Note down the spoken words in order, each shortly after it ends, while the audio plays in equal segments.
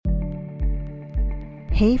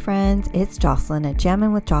Hey friends, it's Jocelyn at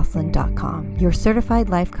jamminwithjocelyn.com, your certified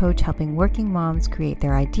life coach helping working moms create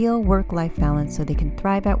their ideal work-life balance so they can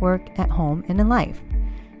thrive at work, at home, and in life.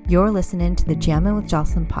 You're listening to the Jammin' with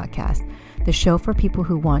Jocelyn podcast, the show for people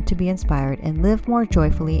who want to be inspired and live more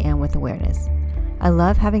joyfully and with awareness. I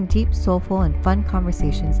love having deep, soulful, and fun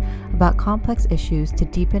conversations about complex issues to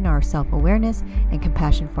deepen our self-awareness and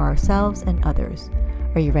compassion for ourselves and others.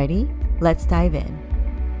 Are you ready? Let's dive in.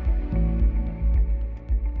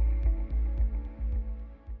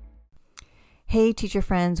 Hey teacher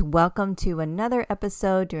friends, welcome to another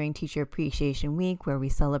episode during Teacher Appreciation Week where we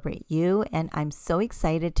celebrate you, and I'm so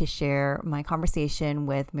excited to share my conversation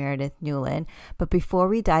with Meredith Newlin. But before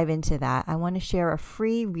we dive into that, I want to share a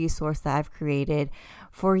free resource that I've created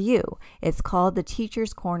for you. It's called the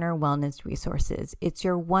Teacher's Corner Wellness Resources. It's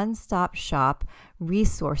your one-stop shop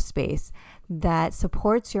resource space that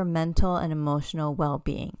supports your mental and emotional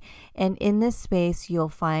well-being. And in this space, you'll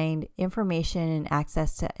find information and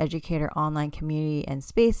access to educator online community and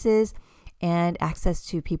spaces, and access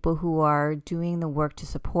to people who are doing the work to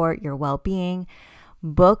support your well-being,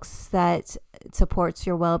 books that supports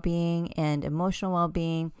your well-being and emotional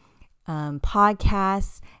well-being,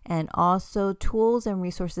 podcasts, and also tools and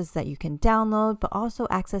resources that you can download, but also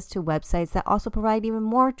access to websites that also provide even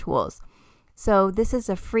more tools. So this is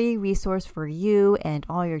a free resource for you and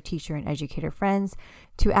all your teacher and educator friends.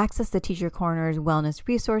 To access the Teacher Corner's Wellness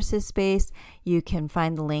Resources space, you can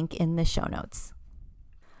find the link in the show notes.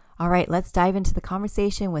 All right, let's dive into the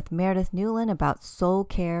conversation with Meredith Newlin about soul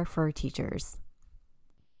care for teachers.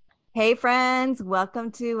 Hey friends,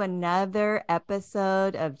 welcome to another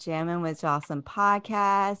episode of Jammin' with Jocelyn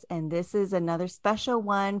podcast. And this is another special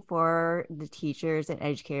one for the teachers and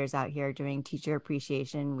educators out here during Teacher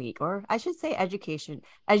Appreciation Week, or I should say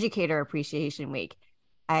Educator Appreciation Week.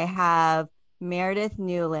 I have Meredith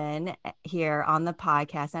Newlin here on the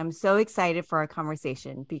podcast. I'm so excited for our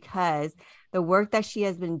conversation because the work that she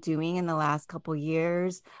has been doing in the last couple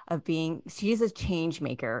years she's a change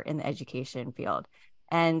maker in the education field.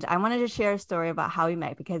 And I wanted to share a story about how we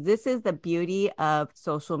met, because this is the beauty of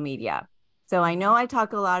social media. So I know I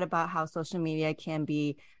talk a lot about how social media can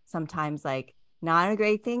be sometimes like not a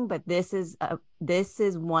great thing, but this is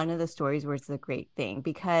one of the stories where it's a great thing,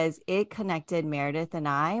 because it connected Meredith and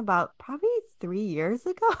I about probably 3 years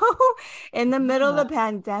ago in the middle of the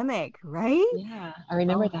pandemic, right? Yeah, I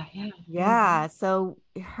remember that. Yeah. So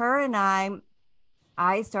her and I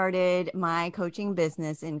started my coaching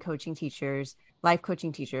business in coaching teachers, life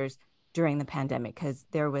coaching teachers during the pandemic, because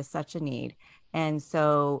there was such a need. And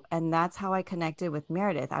that's how I connected with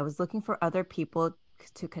Meredith. I was looking for other people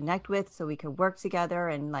to connect with so we could work together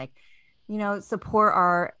and support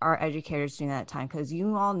our educators during that time, because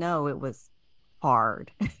you all know it was hard.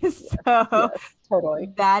 Yes,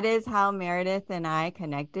 totally. That is how Meredith and I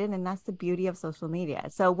connected, and that's the beauty of social media.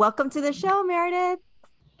 So welcome to the show, Meredith.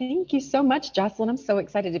 Thank you so much, Jocelyn. I'm so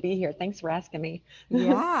excited to be here. Thanks for asking me.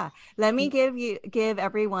 Yeah. Let me give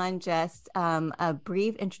everyone just a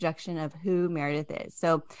brief introduction of who Meredith is.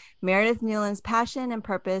 So Meredith Newlin's passion and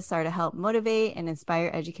purpose are to help motivate and inspire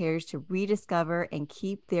educators to rediscover and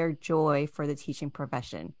keep their joy for the teaching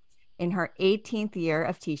profession. In her 18th year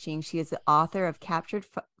of teaching, she is the author of Captured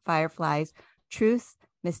Fireflies, Truths,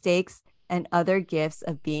 Mistakes, and Other Gifts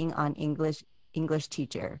of Being an English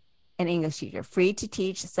Teacher. An English teacher, free to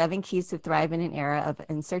teach 7 Keys to Thrive in an Era of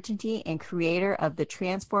Uncertainty, and creator of the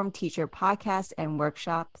Transform Teacher podcast and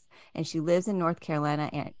workshops. And she lives in North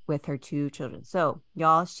Carolina with her 2 children. So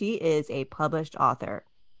y'all, she is a published author.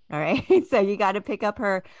 All right. So you got to pick up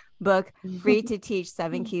her book, Free to Teach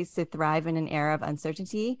 7 Keys to Thrive in an Era of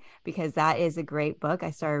Uncertainty, because that is a great book. I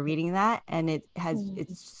started reading that, and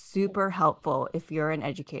it's super helpful if you're an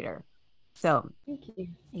educator. So thank you.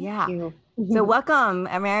 Yeah. Thank you. So welcome,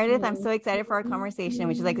 Meredith. I'm so excited for our conversation.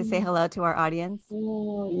 Would you like to say hello to our audience?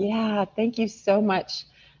 Oh, yeah. Thank you so much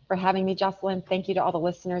for having me, Jocelyn. Thank you to all the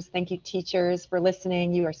listeners. Thank you, teachers, for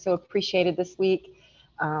listening. You are so appreciated this week.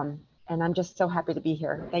 And I'm just so happy to be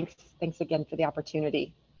here. Thanks again for the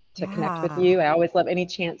opportunity to connect with you. I always love any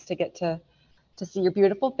chance to get to see your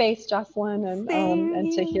beautiful face, Jocelyn,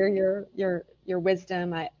 and to hear your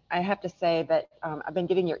wisdom. I have to say that I've been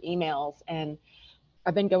getting your emails, and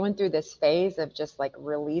I've been going through this phase of just like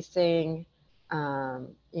releasing,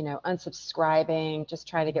 unsubscribing, just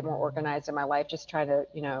trying to get more organized in my life, just trying to,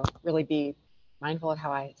 really be mindful of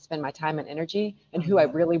how I spend my time and energy and who I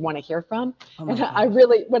really want to hear from. And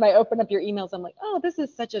when I open up your emails, I'm like, oh, this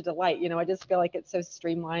is such a delight. I just feel like it's so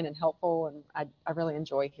streamlined and helpful, and I really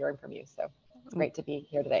enjoy hearing from you. So it's great to be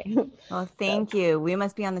here today. Well, thank you. We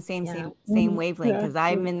must be on the same wavelength, because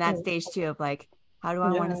I'm in that stage too of like, How do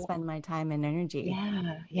I want to Yeah. spend my time and energy?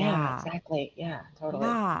 Yeah, Yeah. exactly. Yeah, totally.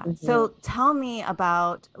 Yeah. Hmm. So tell me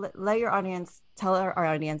about, let your audience, tell our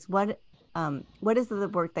audience what is the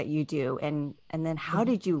work that you do, and then how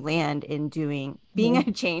did you land in doing being Hmm.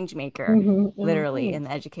 a change maker, Hmm. Oh, literally in thanks.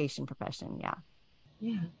 the education profession? Yeah.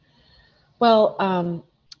 Yeah. Well,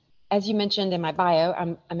 as you mentioned in my bio,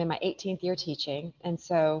 I'm in my 18th year teaching, and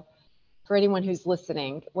so for anyone who's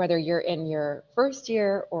listening, whether you're in your first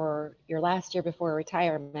year or your last year before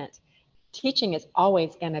retirement, teaching is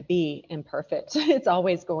always going to be imperfect. It's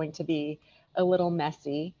always going to be a little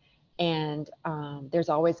messy, and there's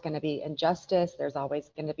always going to be injustice. There's always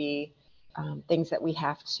going to be things that we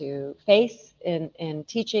have to face in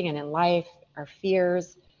teaching and in life, our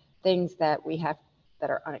fears, things that we have that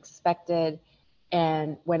are unexpected.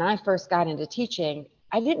 And when I first got into teaching,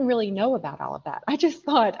 I didn't really know about all of that. I just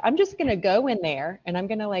thought I'm just going to go in there and I'm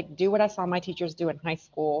going to like do what I saw my teachers do in high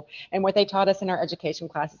school and what they taught us in our education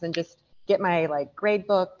classes and just get my like grade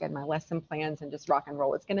book and my lesson plans and just rock and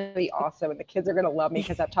roll. It's going to be awesome. And the kids are going to love me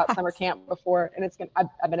because I've taught summer Yes. camp before and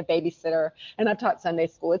I've been a babysitter and I've taught Sunday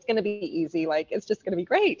school. It's going to be easy. Like, it's just going to be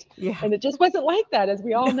great. Yeah. And it just wasn't like that, as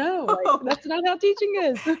we all know. Like, No. that's not how teaching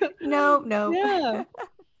is. No, no. Yeah,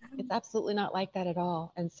 it's absolutely not like that at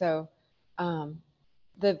all. And so, um,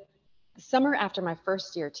 the summer after my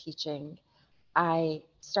first year teaching, I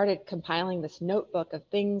started compiling this notebook of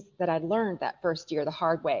things that I'd learned that first year the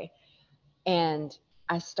hard way. And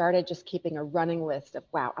I started just keeping a running list of,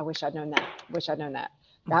 wow, I wish I'd known that. Wish I'd known that.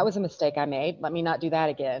 That Mhm. was a mistake I made. Let me not do that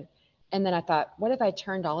again. And then I thought, what if I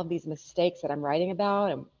turned all of these mistakes that I'm writing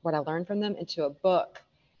about and what I learned from them into a book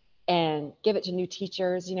and give it to new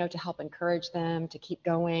teachers, to help encourage them to keep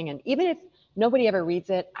going. And even if nobody ever reads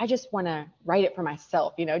it, I just want to write it for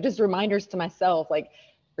myself, just reminders to myself, like,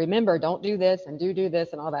 remember, don't do this and do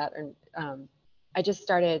this and all that. And I just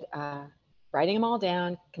started writing them all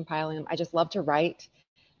down, compiling them. I just love to write,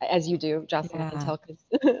 as you do, Jocelyn. I can Yeah. tell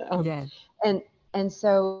because, Yes. and and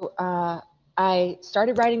so I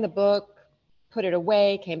started writing the book, put it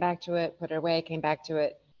away, came back to it, put it away, came back to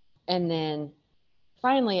it, and then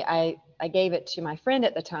finally I gave it to my friend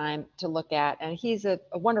at the time to look at, and he's a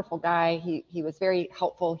wonderful guy. He was very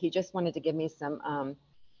helpful. He just wanted to give me some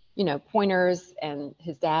pointers, and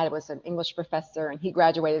his dad was an English professor and he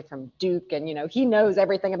graduated from Duke, and he knows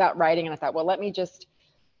everything about writing. And I thought, well, let me just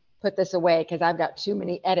put this away because I've got too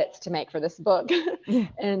many edits to make for this book. Yeah.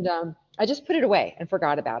 And I just put it away and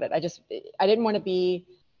forgot about it. I didn't want to be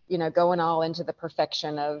going all into the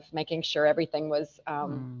perfection of making sure everything was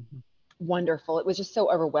Mhm. wonderful. It was just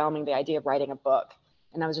so overwhelming, the idea of writing a book.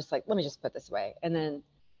 And I was just like, let me just put this away. And then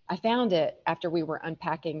I found it after we were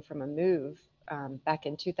unpacking from a move back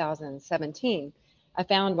in 2017. I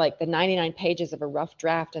found like the 99 pages of a rough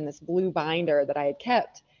draft in this blue binder that I had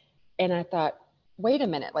kept. And I thought, wait a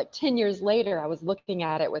minute, like 10 years later, I was looking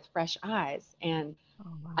at it with fresh eyes. And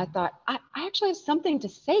Oh, I wow. thought, I actually have something to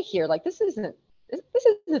say here. Like, this isn't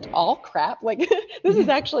all crap. Like, this is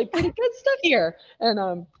Yeah. actually pretty good stuff here.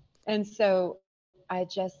 And so I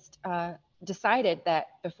just decided that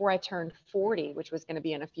before I turned 40, which was going to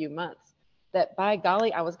be in a few months, that by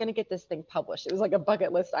golly, I was going to get this thing published. It was like a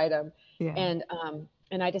bucket list item. Yeah.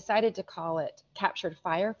 And I decided to call it Captured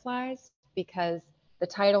Fireflies because the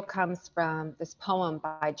title comes from this poem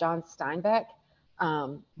by John Steinbeck.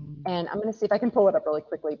 Um, Mm. and I'm going to see if I can pull it up really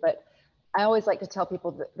quickly. But I always like to tell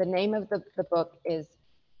people that the name of the book is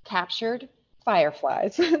Captured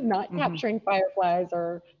Fireflies, not Mhm. capturing fireflies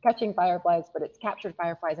or catching fireflies, but it's Captured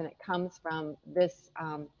Fireflies, and it comes from this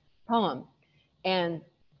poem. And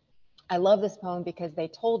I love this poem because they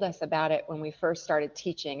told us about it when we first started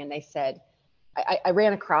teaching, and they said, I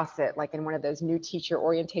ran across it like in one of those new teacher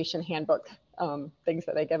orientation handbook things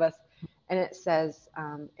that they give us. And it says,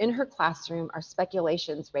 in her classroom, our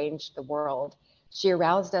speculations ranged the world. She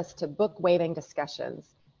aroused us to book waving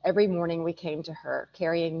discussions. Every morning we came to her,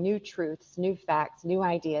 carrying new truths, new facts, new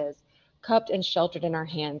ideas, cupped and sheltered in our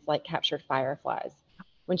hands like captured fireflies.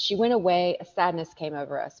 When she went away, a sadness came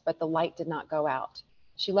over us, but the light did not go out.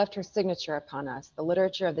 She left her signature upon us, the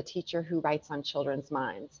literature of the teacher who writes on children's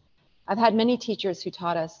minds. I've had many teachers who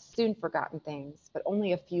taught us soon forgotten things, but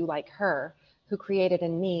only a few like her who created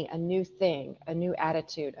in me a new thing, a new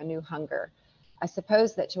attitude, a new hunger. I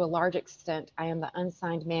suppose that to a large extent I am the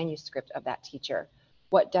unsigned manuscript of that teacher.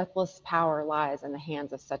 What deathless power lies in the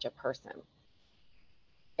hands of such a person?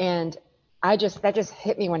 And that just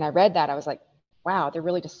hit me when I read that. I was like, wow, they're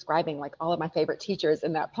really describing like all of my favorite teachers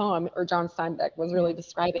in that poem, or John Steinbeck was Yeah. really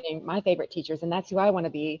describing my favorite teachers. And that's who I want to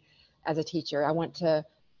be as a teacher. I want to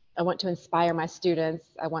inspire my students.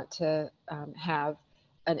 I want to have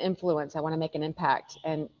an influence. I want to make an impact.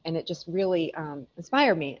 And it just really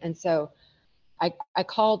inspired me. And so I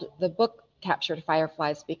called the book Captured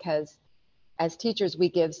Fireflies because as teachers, we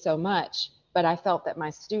give so much, but I felt that my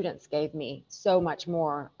students gave me so much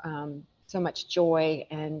more, so much joy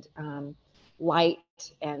and light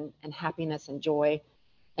and happiness and joy.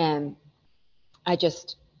 And I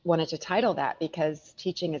just wanted to title that because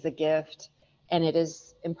teaching is a gift, and it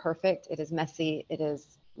is imperfect. It is messy. It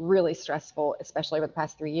is really stressful, especially over the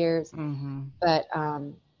past 3 years. Mm-hmm.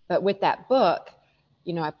 But with that book,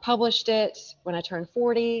 I published it when I turned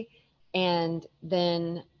 40, and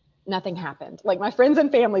then nothing happened. Like, my friends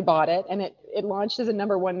and family bought it, and it launched as a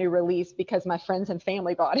 #1 new release because my friends and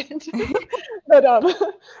family bought it.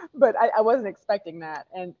 but I wasn't expecting that.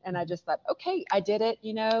 And I just thought, okay, I did it,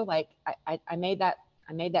 like I made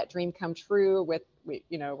that dream come true with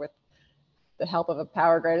the help of a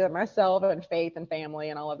power greater than myself, and faith and family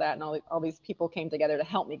and all of that. And all these people came together to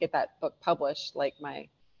help me get that book published. Like, my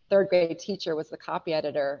 3rd grade teacher was the copy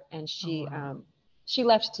editor, and she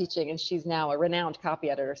left teaching, and she's now a renowned copy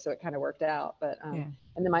editor. So it kind of worked out. But and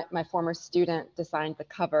then my former student designed the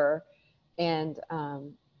cover, and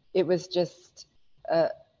it was just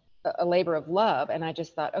a labor of love. And I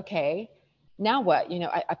just thought, okay, now what?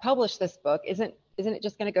 I published this book. Isn't it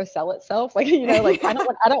just going to go sell itself? Like, like I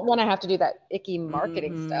don't want to have to do that icky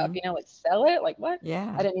marketing stuff, like sell it. Like, what?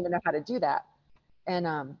 Yeah. I didn't even know how to do that.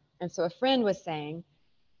 And so a friend was saying,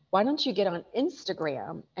 why don't you get on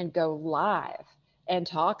Instagram and go live and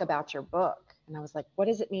talk about your book? And I was like, what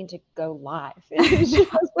does it mean to go live? And she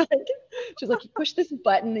was like, you push this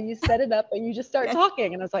button and you set it up and you just start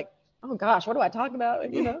talking. And I was like, oh gosh, what do I talk about?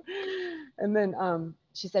 And then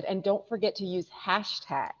she said, and don't forget to use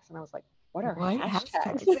hashtags. And I was like, what are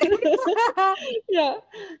hashtags? Yeah.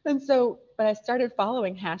 And so, but I started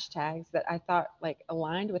following hashtags that I thought like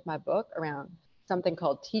aligned with my book around something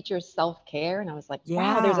called teacher self-care. And I was like,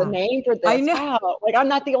 wow, there's a name for this. I know. Wow. Like, I'm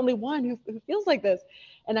not the only one who feels like this.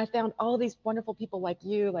 And I found all these wonderful people like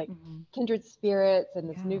you, like kindred spirits, and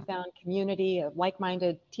this newfound community of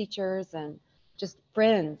like-minded teachers and just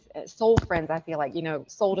friends, soul friends. I feel like,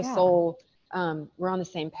 soul to soul, we're on the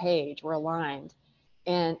same page, we're aligned.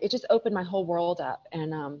 And it just opened my whole world up.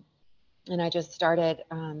 And I just started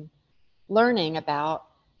learning about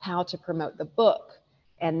how to promote the book.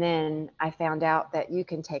 And then I found out that you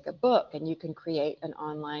can take a book and you can create an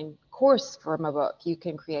online course from a book. You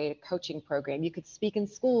can create a coaching program. You could speak in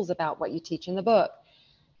schools about what you teach in the book.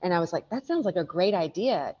 And I was like, that sounds like a great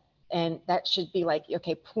idea. And that should be like,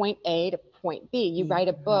 okay, point A to point B. You write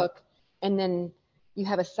a book, and then you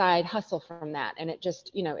have a side hustle from that. And it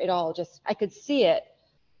just, it all just, I could see it.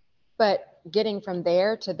 But getting from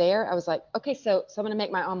there to there, I was like, okay, so I'm going to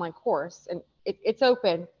make my online course, and it's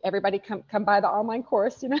open. Everybody come buy the online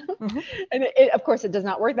course, And of course, it does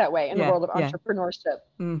not work that way in the world of entrepreneurship.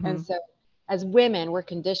 And so as women, we're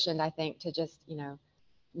conditioned, I think, to just,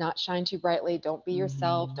 not shine too brightly. Don't be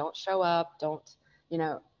yourself. Don't show up. Don't,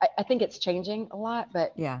 I think it's changing a lot,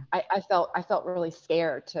 but I felt really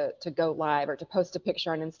scared to go live or to post a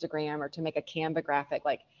picture on Instagram or to make a Canva graphic.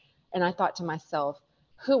 And I thought to myself,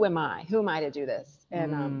 who am I? Who am I to do this?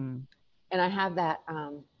 And I have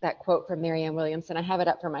that quote from Marianne Williamson. I have it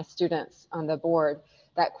up for my students on the board.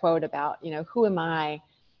 That quote about, who am I?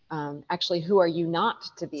 Actually, who are you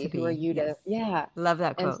not to be? Who are you to? Yeah. Love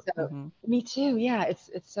that quote. And so, me too. Yeah.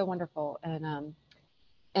 It's so wonderful.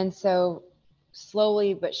 And so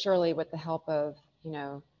slowly but surely, with the help of,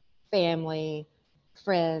 family,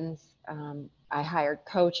 friends, I hired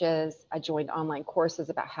coaches. I joined online courses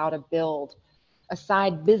about how to build a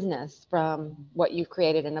side business from what you've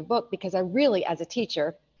created in a book, because I really, as a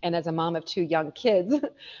teacher and as a mom of 2 young kids,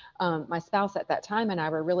 my spouse at that time and I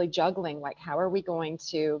were really juggling, like, how are we going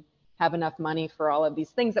to have enough money for all of these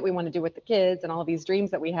things that we want to do with the kids and all of these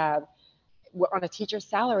dreams that we have? We're on a teacher's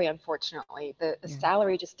salary, unfortunately. The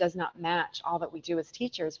salary just does not match all that we do as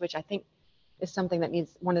teachers, which I think is something that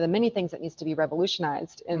needs, one of the many things that needs to be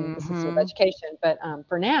revolutionized in the system of education. But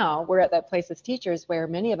for now, we're at that place as teachers where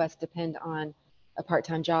many of us depend on a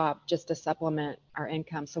part-time job just to supplement our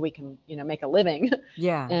income so we can, make a living.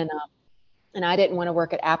 Yeah. And I didn't want to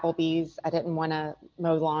work at Applebee's. I didn't want to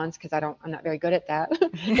mow lawns because I'm not very good at that.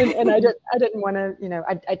 and I didn't want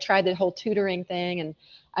to, I tried the whole tutoring thing, and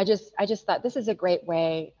I just thought this is a great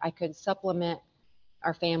way I could supplement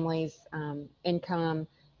our family's income.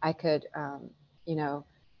 I could,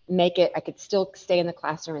 make it, I could still stay in the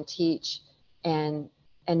classroom and teach. And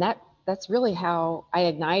that's really how I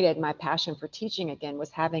ignited my passion for teaching again, was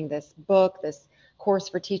having this book, this course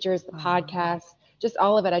for teachers, the podcast, just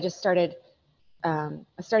all of it. I just started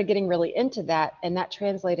I started getting really into that, and that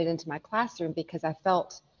translated into my classroom because I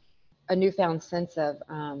felt a newfound sense of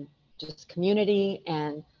just community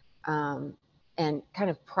and kind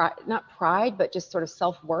of pride, not pride, but just sort of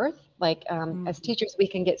self-worth. Like as teachers, we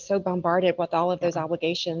can get so bombarded with all of those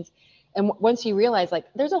obligations. And once you realize, like,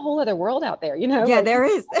 there's a whole other world out there, Yeah, like, there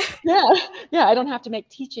is. yeah, I don't have to make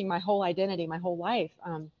teaching my whole identity, my whole life.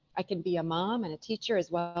 I can be a mom and a teacher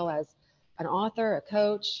as well as an author, a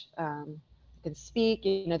coach, can speak.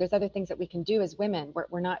 There's other things that we can do as women.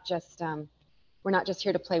 We're not just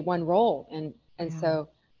here to play one role. And so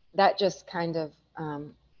that just kind of,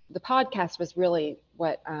 the podcast was really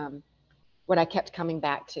what I kept coming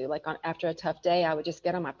back to. Like after a tough day, I would just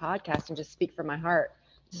get on my podcast and just speak from my heart,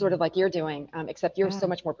 sort of like you're doing, except you're so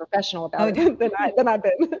much more professional about it than I've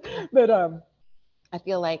been. But I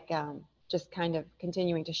feel like just kind of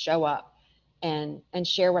continuing to show up and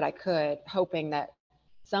share what I could, hoping that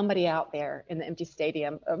somebody out there in the empty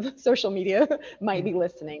stadium of social media might be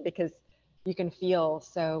listening, because you can feel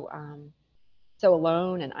so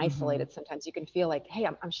alone and isolated. Sometimes you can feel like, hey,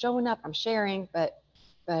 I'm showing up, I'm sharing, but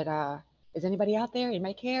is anybody out there? You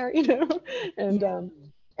might care,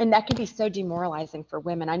 and that can be so demoralizing for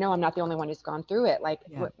women. I know I'm not the only one who's gone through it. Like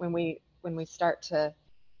when we start to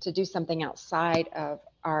do something outside of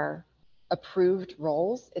our approved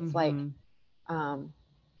roles, it's like, am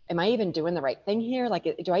I even doing the right thing here? Like,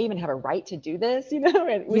 do I even have a right to do this? And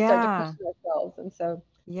we start to question ourselves. And so,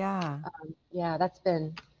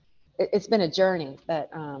 it's been a journey, but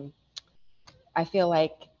I feel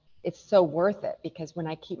like it's so worth it, because when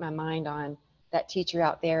I keep my mind on that teacher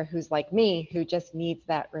out there who's like me, who just needs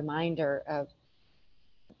that reminder of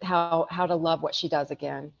how to love what she does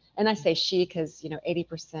again. And I say she, because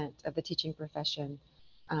 80% of the teaching profession,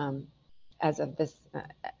 as of this,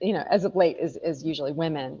 as of late, is usually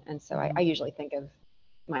women, and so I usually think of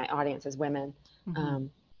my audience as women.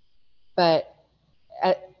 But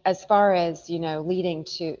as far as leading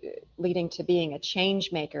to being a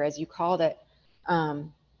change maker, as you called it,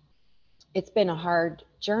 it's been a hard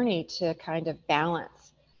journey to kind of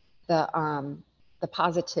balance the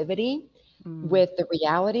positivity with the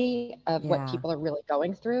reality of what people are really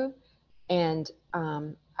going through. And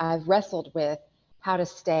I've wrestled with how to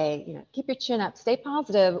stay, keep your chin up, stay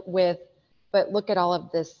positive but look at all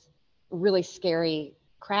of this really scary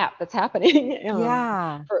crap that's happening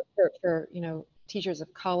for teachers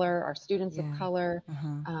of color, our students of color,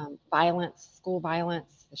 violence, school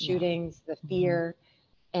violence, the shootings, the fear,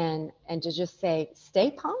 and to just say,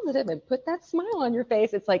 stay positive and put that smile on your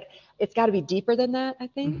face. It's like, it's got to be deeper than that, I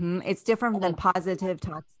think. It's different than positive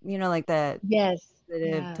talks, like the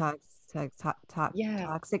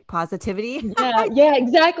toxic positivity. Yeah,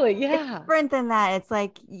 exactly. It's different than that. It's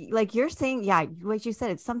like you're saying, what you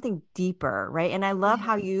said, it's something deeper, right? And I love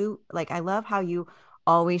how you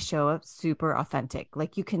always show up super authentic.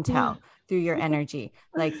 Like you can tell through your energy,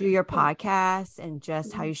 like through your podcast and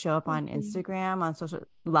just how you show up on Instagram, on social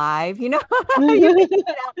live,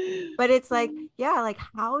 but it's like, like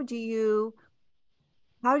how do you,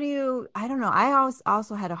 I don't know. I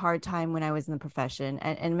also had a hard time when I was in the profession,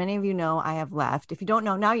 and many of I have left. If you don't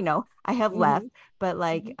know, now I have left, but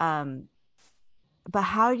like, but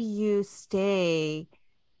how do you stay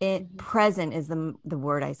present is the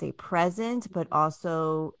word I say, present, but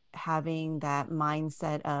also having that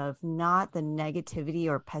mindset of not the negativity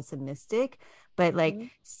or pessimistic, but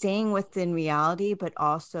like staying within reality, but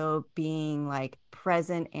also being like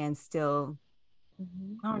present and still,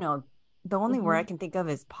 I don't know, the only word I can think of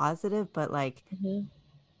is positive, but like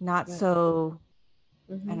not so,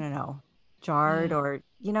 I don't know, jarred or,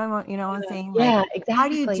 what I'm saying? Like, exactly. how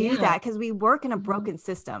do you do that? Because we work in a broken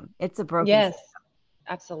system. It's a broken system.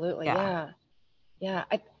 Absolutely. Yeah.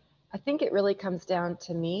 I think it really comes down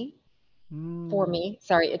to me. For me,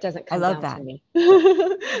 sorry, it doesn't come down to me.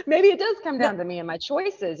 Maybe it does come down to me and my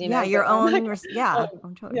choices, your own,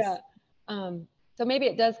 own choice. So maybe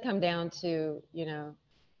it does come down to,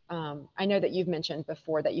 I know that you've mentioned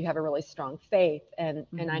before that you have a really strong faith, and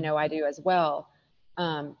I know I do as well.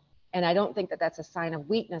 And I don't think that that's a sign of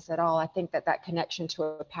weakness at all. I think that connection to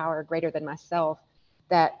a power greater than myself,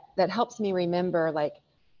 that helps me remember, like,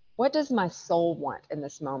 what does my soul want in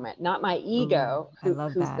this moment? Not my ego, who's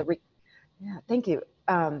that. Thank you.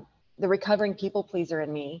 The recovering people pleaser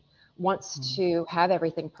in me wants to have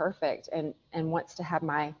everything perfect and wants to have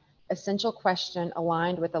my essential question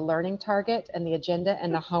aligned with the learning target and the agenda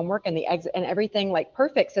and the homework and the exit and everything like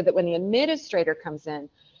perfect, so that when the administrator comes in,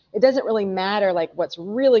 it doesn't really matter like what's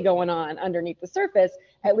really going on underneath the surface.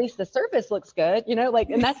 At least the surface looks good,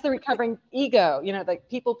 and that's the recovering ego, like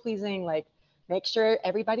people pleasing, like make sure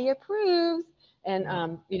everybody approves. And,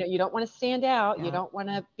 Yep. you don't want to stand out. You Yep. don't want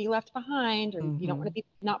to be left behind, or you don't want to Mm-hmm. be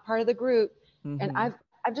not part of the group. And Mm-hmm.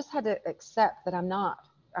 I've just had to accept that I'm not,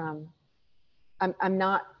 um, I'm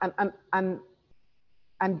not,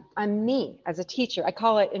 I'm me as a teacher. I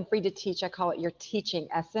call it in Free to Teach, I call it your teaching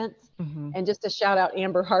essence. Mm-hmm. And just to shout out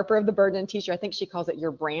Amber Harper of the Burden Teacher, I think she calls it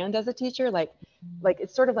your brand as a teacher. Like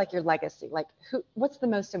it's sort of like your legacy. Like what's the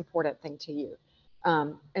most important thing to you?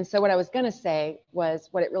 And so what I was going to say was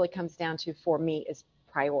what it really comes down to for me is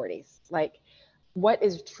priorities. Like what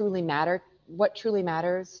truly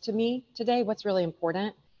matters to me today, what's really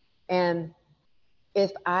important. And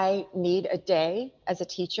if I need a day as a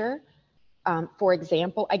teacher, for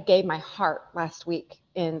example, I gave my heart last week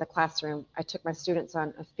in the classroom. I took my students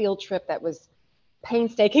on a field trip that was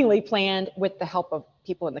painstakingly planned with the help of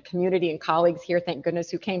people in the community and colleagues here. Thank goodness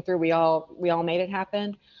who came through. We all made it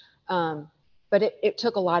happen. Um, but it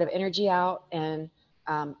took a lot of energy out, and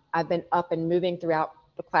I've been up and moving throughout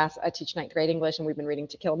the class. I teach ninth grade English, and we've been reading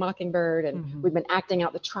To Kill a Mockingbird, and Mm-hmm. we've been acting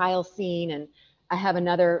out the trial scene. And I have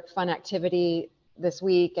another fun activity this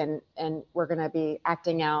week, and we're going to be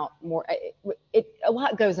acting out more. A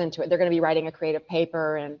lot goes into it. They're going to be writing a creative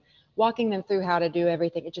paper and walking them through how to do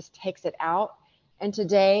everything. It just takes it out. And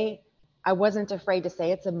today I wasn't afraid to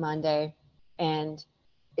say it's a Monday and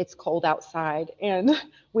it's cold outside, and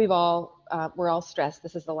we're all stressed.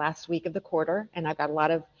 This is the last week of the quarter, and I've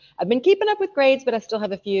been keeping up with grades, but I still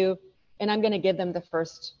have a few, and I'm going to give them the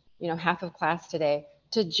first, half of class today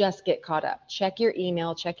to just get caught up. Check your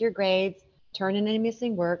email, check your grades, turn in any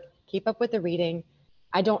missing work, keep up with the reading.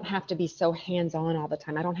 I don't have to be so hands-on all the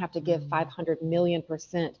time. I don't have to give 500 million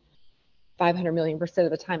percent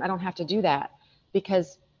of the time. I don't have to do that,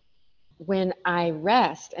 because when I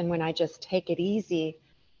rest and when I just take it easy,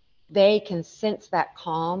 they can sense that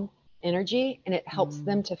calm energy, and it helps Mm-hmm.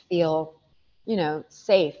 them to feel,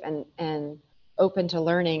 safe and open to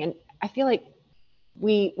learning. And I feel like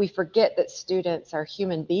we forget that students are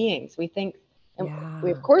human beings. We think, and Yeah.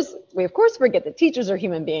 we of course forget that teachers are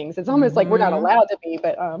human beings. It's almost like we're not Mm-hmm. allowed to be,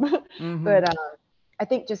 but Mm-hmm. but I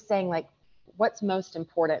think just saying, like, what's most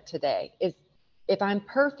important today is, if I'm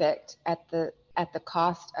perfect at the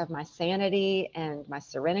cost of my sanity and my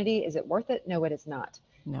serenity, is it worth it? No, it is not,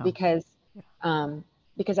 No. because Yeah. um,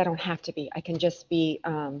 because I don't have to be. I can just be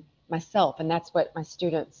myself, and that's what my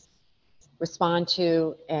students respond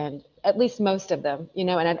to, and at least most of them,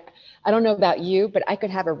 and I don't know about you, but I could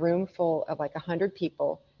have a room full of like 100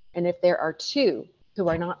 people, and if there are two who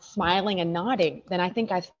are not smiling and nodding, then I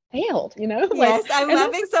think I've failed, like, Yes, I'm and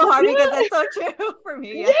laughing so hard because yeah, that's so true for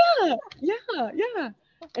me. Yeah. yeah, yeah.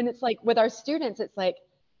 And it's like with our students, it's like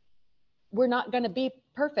we're not going to be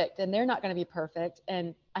perfect, and they're not going to be perfect.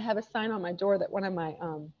 And I have a sign on my door that one of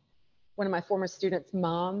my former students'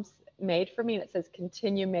 moms made for me, and it says,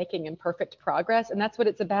 "Continue making imperfect progress." And that's what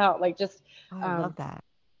it's about. Like, just Oh, I love um, that.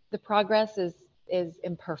 the progress is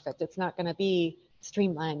imperfect. It's not going to be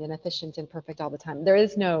streamlined and efficient and perfect all the time. There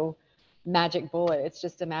is no magic bullet. It's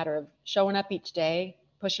just a matter of showing up each day,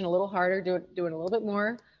 pushing a little harder, doing a little bit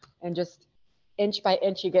more, and just inch by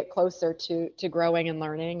inch you get closer to growing and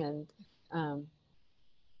learning. Um,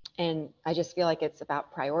 and I just feel like it's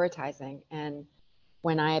about prioritizing. And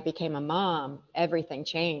when I became a mom, everything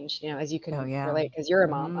changed, as you Oh, can yeah. relate, because you're a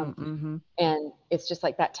mom. Mm-hmm. Mm-hmm. And it's just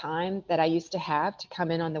like that time that I used to have to come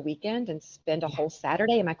in on the weekend and spend a Yeah. whole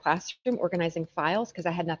Saturday in my classroom organizing files because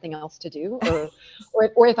I had nothing else to do.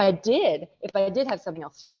 Or if I did have something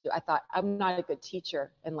else to do, I thought, I'm not a good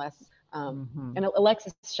teacher unless, Mm-hmm. and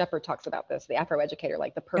Alexis Shepard talks about this, the Afro educator,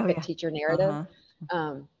 like the Oh, perfect yeah. teacher narrative, Uh-huh.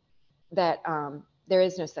 um, that there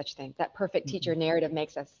is no such thing. That perfect Mm-hmm. teacher narrative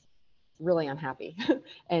makes us really unhappy,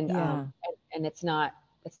 and Yeah. and it's not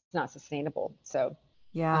sustainable. So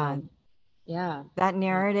Yeah. um, yeah. That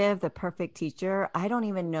narrative, the perfect teacher, I don't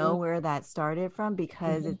even know Mm, where that started from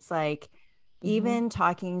because mhm, it's like mhm. even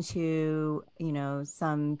talking to,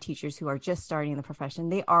 some teachers who are just starting the profession,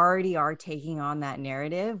 they already are taking on that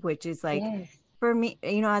narrative, which is like Yes. for me,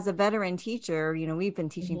 as a veteran teacher, we've been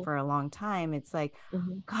teaching Mhm, for a long time. It's like,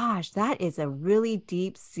 mhm. gosh, that is a really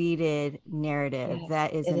deep-seated narrative Yes,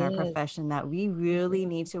 that is it in our is. profession that we Mhm, really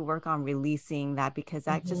need to work on releasing that because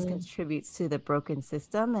that just mhm. contributes to the broken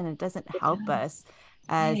system and it doesn't It help does. us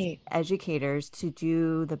as Right. educators to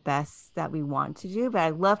do the best that we want to do. But I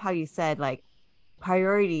love how you said like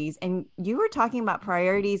priorities, and you were talking about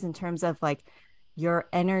priorities in terms of like your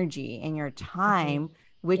energy and your Mhm. time,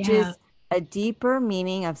 which Yeah. is a deeper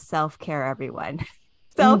meaning of self-care, everyone.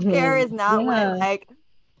 Self-care Mhm. is not what Yeah. like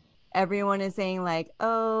everyone is saying like,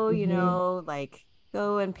 oh, Mhm. like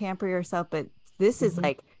go and pamper yourself, but this is Mhm.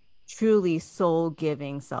 like truly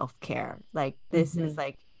soul-giving self-care. Like this is Mhm.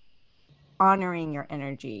 like honoring your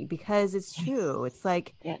energy, because it's true. It's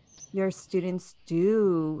like Yes. your students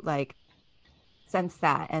do like sense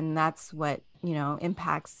that, and that's what,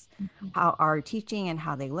 impacts how our teaching and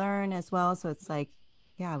how they learn as well. So it's like,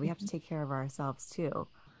 yeah, we have to take care of ourselves too.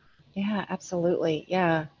 Yeah, absolutely.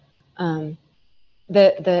 Yeah. Um,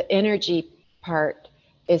 the energy part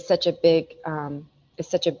is such a big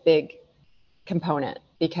component,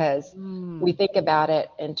 because we Mm, think about it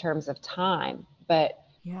in terms of time, but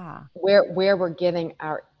yeah. where we're giving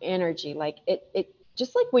our energy, like it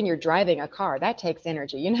just like when you're driving a car, that takes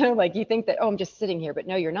energy, like you think that, oh, I'm just sitting here, but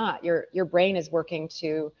no, you're not. Your brain is working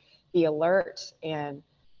to be alert, and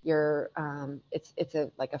it's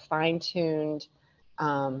a like a fine-tuned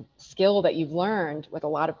skill that you've learned with a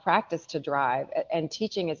lot of practice to drive. And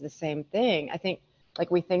teaching is the same thing. I think, like,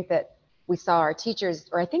 we think that we saw our teachers,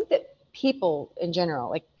 or I think that people in general,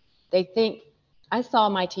 like, they think, I saw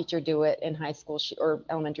my teacher do it in high school, or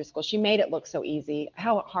elementary school. She made it look so easy.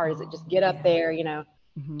 How hard is it? Just Oh, get up yeah. there,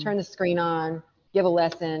 Hmm. turn the screen on, give a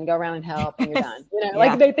lesson, go around and help, and you're done. Yes.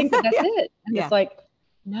 Like, Yeah. they think that that's Yeah. it. And Yeah. it's like,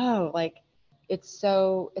 no, like, it's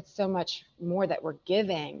so much more that we're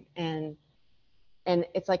giving. And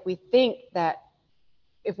it's like, we think that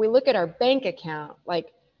if we look at our bank account,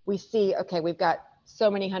 like, we see, okay, we've got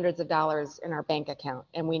so many hundreds of dollars in our bank account,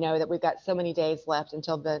 and we know that we've got so many days left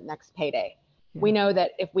until the next payday. We Yeah. know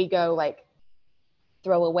that if we go, like,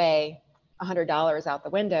 throw away $100 out the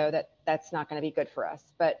window, that's not going to be good for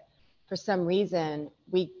us. But for some reason,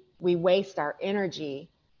 we waste our energy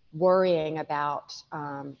worrying about,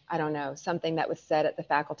 I don't know, something that was said at the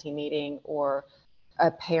faculty meeting, or a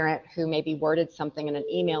parent who maybe worded something in an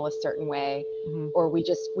email a certain way, Hmm. or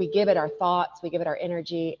we give it our thoughts, we give it our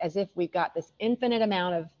energy, as if we've got this infinite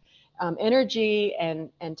amount of energy and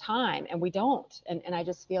time, and we don't. And I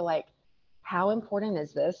just feel like, how important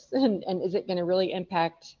is this? And is it going to really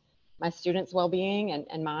impact my students' well-being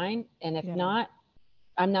and mine? And if Yeah. not,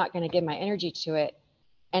 I'm not going to give my energy to it.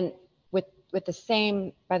 And with by the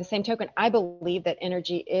same token, I believe that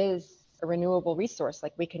energy is a renewable resource.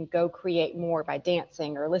 Like, we can go create more by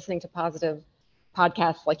dancing, or listening to positive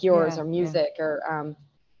podcasts like yours, Yeah. or Yeah. music,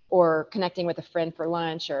 or connecting with a friend for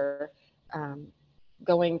lunch, or um,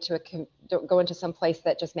 going to some place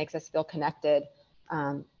that just makes us feel connected.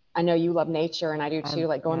 I know you love nature, and I do too.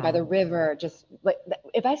 Like, going by Yeah. the river, just like,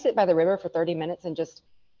 if I sit by the river for 30 minutes and just,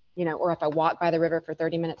 or if I walk by the river for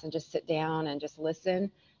 30 minutes and just sit down and just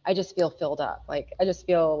listen, I just feel filled up. Like, I just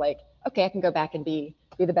feel like, okay, I can go back and be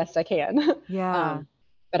the best I can. Yeah.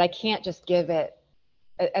 But I can't just give it,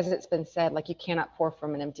 as it's been said, like, you cannot pour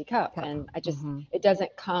from an empty cup. Cup. And Hmm. it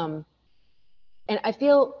doesn't come. And I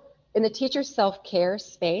feel, in the teacher self-care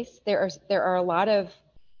space, there are a lot of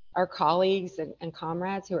our colleagues and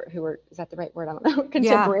comrades who are, is that the right word? I don't know, Yeah.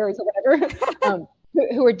 contemporaries or whatever,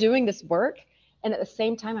 who are doing this work. And at the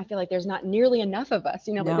same time, I feel like there's not nearly enough of us.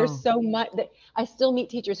 Like, there's No. so much that I still meet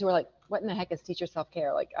teachers who are like, what in the heck is teacher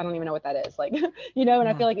self-care? Like, I don't even know what that is. Like, and I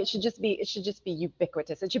Yeah. feel like it should just be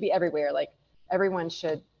ubiquitous. It should be everywhere. Like, everyone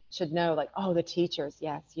should know, like, oh, the teachers,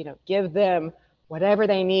 yes, give them whatever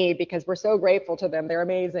they need, because we're so grateful to them. They're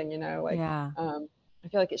amazing. Like, Yeah. I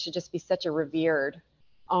feel like it should just be such a revered,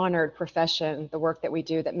 honored profession, the work that we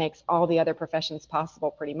do, that makes all the other professions possible,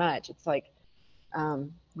 pretty much. It's like,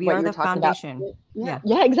 We what are you were the talking about. foundation. Yeah,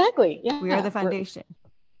 Yeah. yeah, exactly. We are Yeah, the foundation.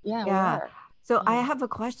 we Yeah. are. So I Yeah. have a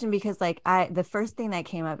question, because like the first thing that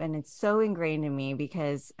came up, and it's so ingrained in me,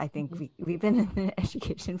 because I think Mhm. we've been in the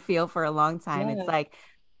education field for a long time. It's Yeah. like,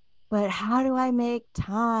 but how do I make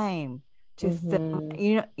time to film?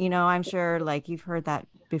 Mhm. I'm sure like you've heard that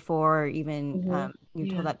before, even Mhm. you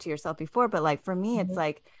told Yeah. that to yourself before, but like for me, it's Mhm.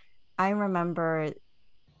 like, I remember,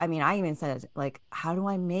 I mean, I even said, like, how do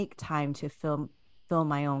I make time to fill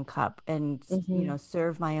my own cup, and, Mhm.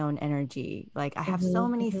 serve my own energy? Like, I have so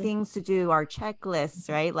Mhm. many Mhm. things to do, our checklists,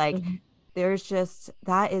 right? Like, Mhm. there's just,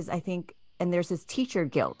 that is, I think, and there's this teacher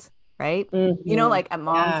guilt, right? Mhm. Like at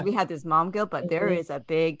moms, Yeah. we had this mom guilt, but there Mhm. is a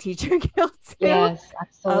big teacher guilt too, Yes, of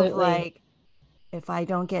absolutely. like, if I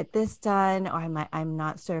don't get this done, or I'm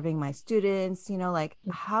not serving my students, like,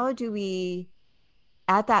 how do we,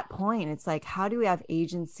 at that point, it's like, how do we have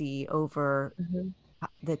agency over Mhm.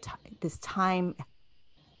 this time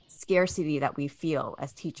scarcity that we feel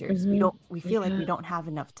as teachers? Mhm. We feel like Yeah. we don't have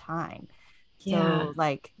enough time. Yeah. So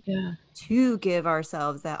like, Yeah. to give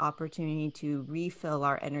ourselves that opportunity to refill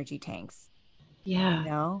our energy tanks, you Yeah.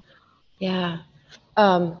 know? Yeah.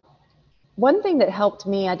 Um, One thing that helped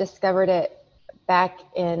me, I discovered it back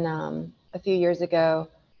in, a few years ago.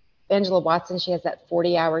 Angela Watson, she has that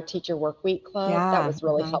 40-hour teacher work week club. That Yeah. was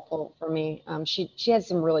really helpful for me. She has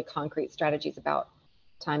some really concrete strategies about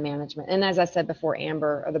time management. And as I said before,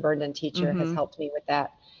 Amber, or the Burned-In Teacher, has Mm-hmm. helped me with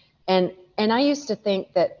that. And I used to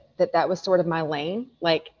think that was sort of my lane,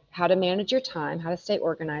 like how to manage your time, how to stay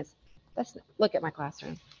organized. Look at my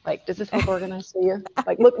classroom. Like, does this look organized to you?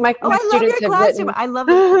 Like, look, my Oh, I love students your have classroom. written. I love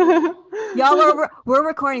it. Y'all, we're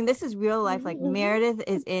recording. This is real life. Like Meredith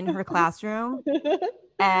is in her classroom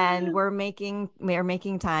and we're making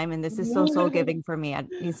time, and this is so soul giving for me.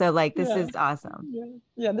 So like this Yeah. is awesome.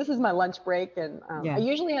 Yeah, this is my lunch break, and I Yeah.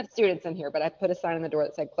 usually have students in here, but I put a sign on the door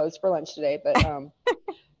that said closed for lunch today. But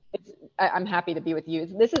I'm happy to be with you.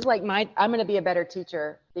 This is like I'm going to be a better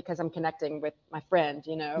teacher because I'm connecting with my friend,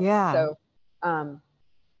 Yeah. So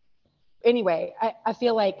anyway, I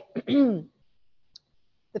feel like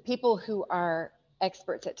the people who are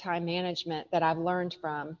experts at time management that I've learned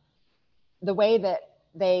from, the way that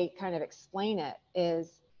they kind of explain it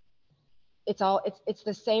is it's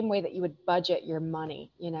the same way that you would budget your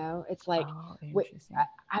money. It's like Oh, interesting.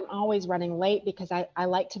 I'm always running late because I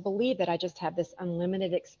like to believe that I just have this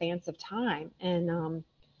unlimited expanse of time. And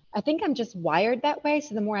I think I'm just wired that way.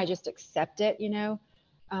 So the more I just accept it,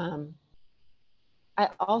 I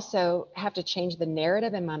also have to change the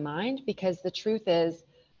narrative in my mind, because the truth is,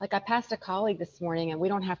 like, I passed a colleague this morning and we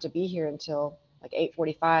don't have to be here until like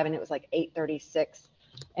 8:45, and it was like 8:36.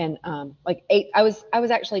 And like I was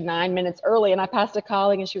actually 9 minutes early, and I passed a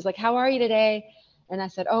colleague and she was like, "How are you today?" And I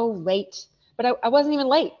said, "Oh, late." But I wasn't even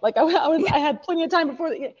late. Like I had plenty of time before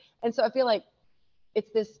the, and so I feel like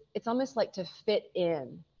it's almost like, to fit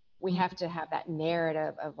in, we have to have that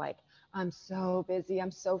narrative of like, I'm so busy,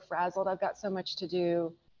 I'm so frazzled, I've got so much to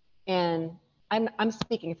do. And I'm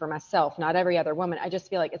speaking for myself, not every other woman. I just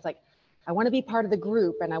feel like it's like, I want to be part of the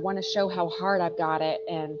group and I want to show how hard I've got it.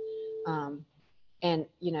 And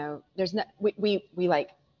there's no, we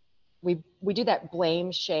do that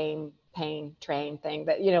blame, shame, pain train thing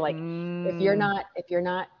that, like, if you're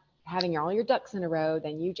not having all your ducks in a row,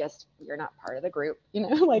 then you're not part of the group,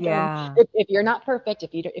 like, Yeah. if you're not perfect,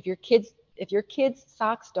 if your kids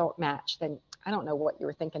socks don't match, then I don't know what you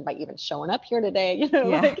were thinking by even showing up here today,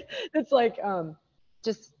 Yeah. like, it's like,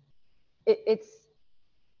 just,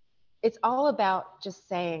 it's all about just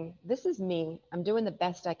saying, this is me, I'm doing the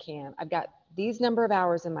best I can, I've got these number of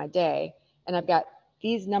hours in my day, and I've got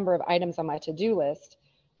these number of items on my to-do list.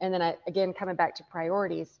 And then again, coming back to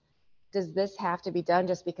priorities, does this have to be done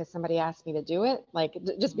just because somebody asked me to do it? Like,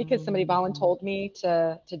 just because somebody voluntold me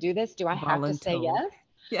to do this, do I have to say Voluntold. yes?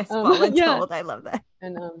 Yes, Yeah. voluntold. I love that.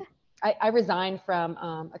 And I resigned from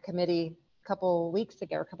a committee a couple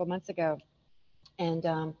months ago. And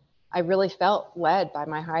I really felt led by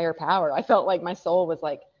my higher power. I felt like my soul was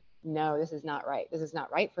like, no, this is not right. This is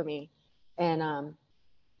not right for me. And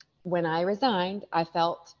when I resigned, I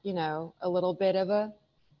felt, a little bit of a,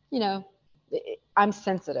 I'm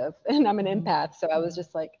sensitive and I'm an empath. So I was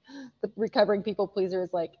just like, the recovering people pleaser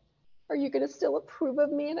is like, are you going to still approve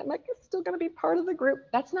of me? And I'm like, it's still going to be part of the group.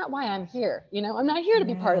 That's not why I'm here. I'm not here to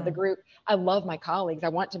be part of the group. I love my colleagues. I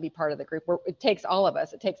want to be part of the group. It takes all of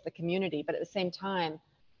us. It takes the community. But at the same time,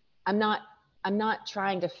 I'm not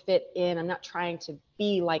trying to fit in. I'm not trying to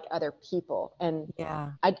be like other people. And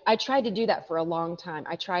Yeah. I tried to do that for a long time.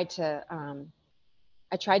 I tried to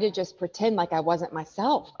just pretend like I wasn't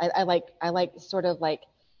myself. I like sort of like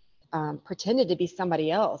pretended to be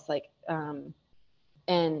somebody else. Like,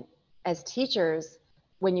 and as teachers,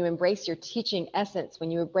 when you embrace your teaching essence, when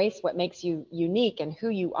you embrace what makes you unique and who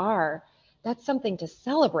you are, that's something to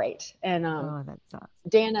celebrate. And Oh, that's awesome.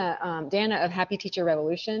 Dana of Happy Teacher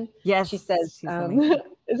Revolution, she Yes, says, she's amazing.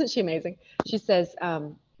 isn't she amazing? She says,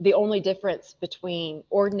 the only difference between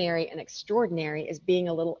ordinary and extraordinary is being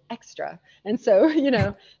a little extra. And so,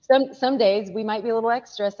 some days we might be a little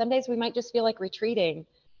extra. Some days we might just feel like retreating,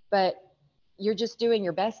 but you're just doing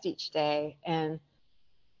your best each day. And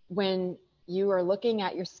when you are looking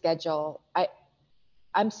at your schedule,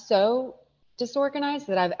 I'm so disorganized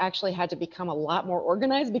that I've actually had to become a lot more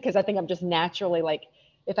organized, because I think I'm just naturally like,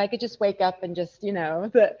 if I could just wake up and just,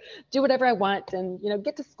 do whatever I want and,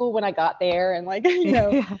 get to school when I got there, and like,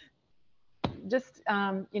 Yeah. just,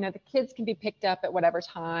 the kids can be picked up at whatever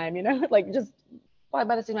time, like, just fly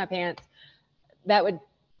by the seat of my pants.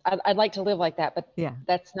 I'd like to live like that, but Yeah.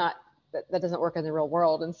 that doesn't work in the real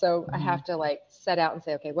world. And so I have to like set out and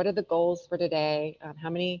say, okay, what are the goals for today?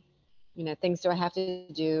 How many, things do I have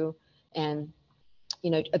to do? And,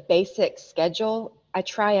 a basic schedule. I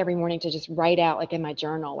try every morning to just write out, like in my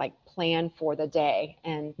journal, like plan for the day.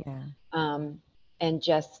 And, and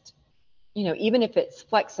just, even if it's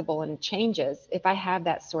flexible and changes, if I have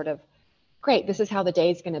that sort of, great, this is how the day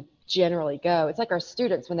is going to generally go. It's like our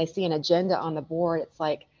students, when they see an agenda on the board, it's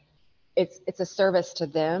like, it's a service to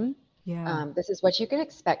them. Yeah. This is what you can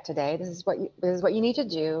expect today. This is what you need to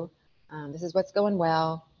do. This is what's going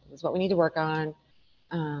well. This is what we need to work on.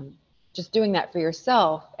 Um, just doing that for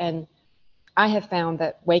yourself. And I have found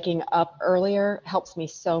that waking up earlier helps me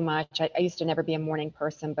so much. I used to never be a morning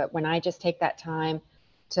person, but when I just take that time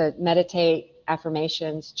to meditate,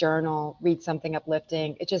 affirmations, journal, read something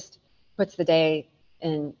uplifting, it just puts the day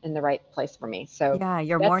in the right place for me. So Yeah,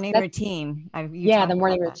 your that's morning that's routine. You yeah, the talked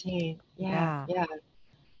morning about that. routine. Yeah, Yeah. yeah,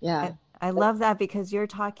 yeah. I love that because you're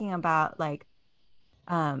talking about like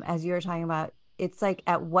as you were talking about, it's like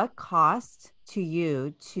at what cost to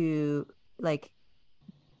you to like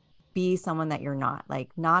be someone that you're not, like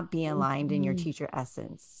not be aligned in your Mhm. teacher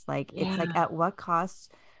essence. Like it's like Yeah. at what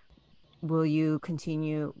cost will you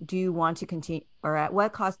continue? Do you want to continue, or at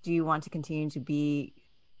what cost do you want to continue to be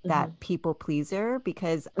Mhm. that people pleaser?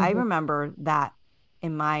 Because I Mhm. remember that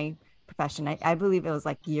in my profession, I believe it was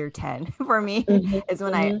like year 10 for me Mhm. is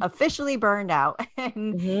when I Mhm. officially burned out.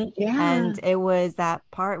 Mhm. Yeah. And it was that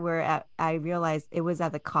part where I realized it was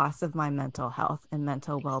at the cost of my mental health and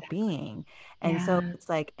mental Exactly. well-being. And so Yeah. it's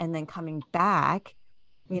like, and then coming back,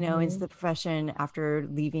 into Mhm. the profession after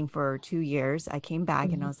leaving for 2 years, I came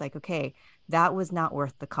back and I Mhm. was like, okay, that was not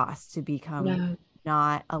worth the cost to become No.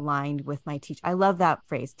 not aligned with my teacher. I love that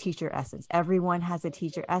phrase, teacher essence. Everyone has a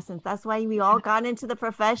teacher essence. That's why we all got into the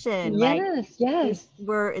profession. Like Yes. Yes.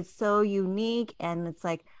 it's so unique. And it's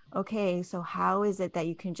like, okay, so how is it that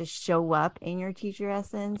you can just show up in your teacher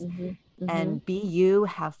essence Mhm. Mhm. and be you,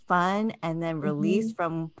 have fun, and then release Mhm.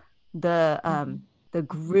 from Mhm. the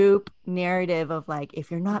group narrative of like,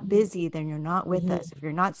 if you're not Mhm. busy, then you're not with Mhm. us. If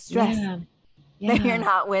you're not stressed, Yeah. then you're Yeah.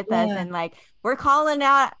 not with us. Yeah. And like we're calling it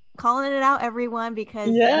out, everyone, because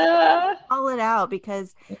we Yeah. call it out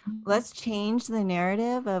because Mhm. let's change the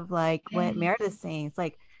narrative of like what Yes. Meredith's saying. It's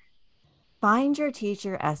like find your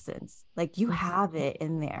teacher essence. Like you Mhm. have it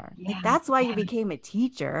in there. Like Yeah. that's why you Yeah. became a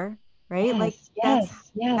teacher, right? Like Yes. Yes.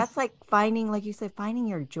 that's Yes. like finding, like you said, finding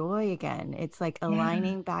your joy again. It's like Yeah.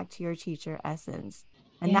 aligning back to your teacher essence.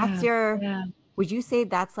 And that's Yeah. your, Yeah. would you say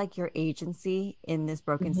that's like your agency in this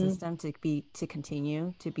broken Mhm. system to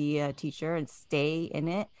continue to be a teacher and stay in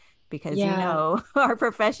it? Because Yeah. our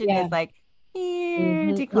profession Yeah. is like here Mhm.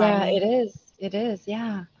 Yeah. It declining. is. It is.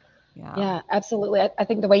 Yeah. Yeah. Yeah, absolutely. I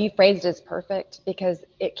think the way you phrased it is perfect because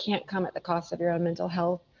it can't come at the cost of your own mental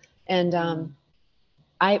health. And Mm.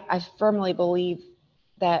 I firmly believe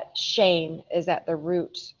that shame is at the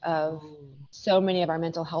root of Oh. so many of our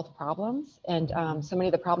mental health problems and Mhm. so many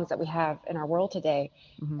of the problems that we have in our world today.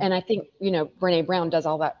 Mhm. And I think, Brene Brown does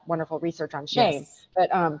all that wonderful research on shame. Yes.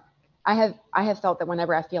 But I have felt that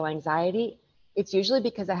whenever I feel anxiety, it's usually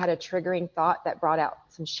because I had a triggering thought that brought out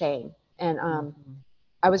some shame. And Mhm.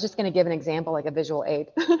 I was just going to give an example, like a visual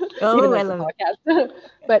aid, even Oh, though I it's a love it. podcast.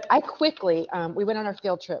 But I quickly, we went on our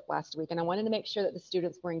field trip last week, and I wanted to make sure that the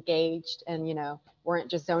students were engaged and,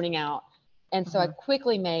 weren't just zoning out. And so I Uh-huh.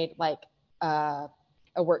 quickly made like uh,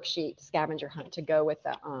 a worksheet scavenger hunt to go with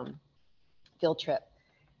the field trip.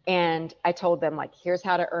 And I told them, like, here's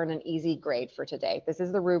how to earn an easy grade for today. This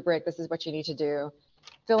is the rubric. This is what you need to do.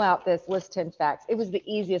 Fill out this, list 10 facts. It was the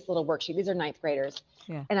easiest little worksheet. These are ninth graders.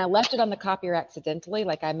 Yeah. And I left it on the copier accidentally.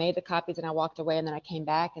 Like I made the copies and I walked away and then I came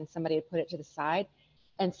back and somebody had put it to the side.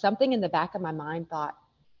 And something in the back of my mind thought,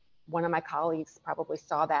 one of my colleagues probably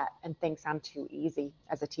saw that and thinks I'm too easy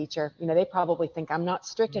as a teacher. They probably think I'm not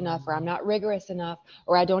strict enough or I'm not rigorous enough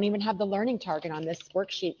or I don't even have the learning target on this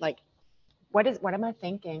worksheet. Like, what am I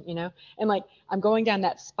thinking? And like I'm going down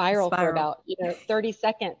that spiral for Spiral. about, 30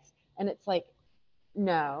 seconds. And it's like,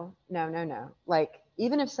 no, no, no, no. Like,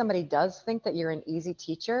 even if somebody does think that you're an easy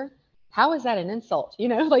teacher, how is that an insult?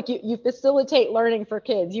 Like you facilitate learning for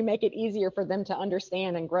kids. You make it easier for them to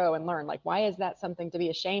understand and grow and learn. Like, why is that something to be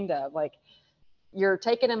ashamed of? Like, you're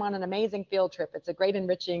taking them on an amazing field trip. It's a great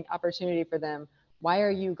enriching opportunity for them. Why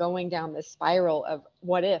are you going down this spiral of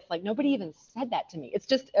what if? Like, nobody even said that to me. It's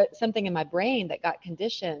just something in my brain that got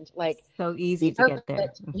conditioned. Like, So be easy to get there.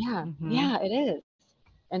 perfect. Yeah, Mm-hmm. yeah, it is.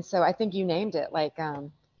 And so I think you named it. Like,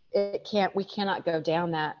 we cannot go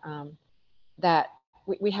down that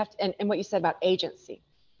we have to, and what you said about agency.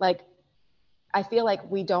 Like, I feel like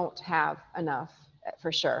we don't have enough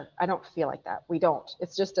for sure. I don't feel like that. We don't.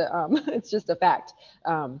 It's just a it's just a fact.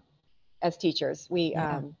 As teachers,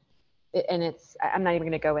 Yeah. and I'm not even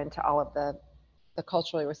going to go into all of the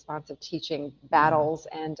culturally responsive teaching Yeah. battles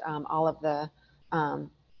and all of the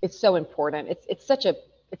it's so important. It's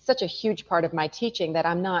such a huge part of my teaching that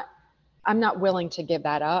I'm not willing to give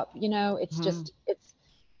that up. It's Mm-hmm. just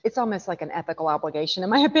it's almost like an ethical obligation in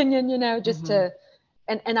my opinion, just Mm-hmm.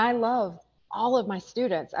 to and I love all of my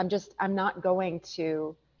students. I'm not going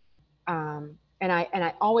to and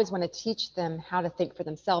I always want to teach them how to think for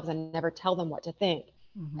themselves and never tell them what to think.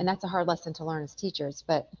 Mm-hmm. And that's a hard lesson to learn as teachers.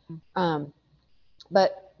 Um,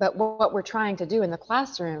 but what we're trying to do in the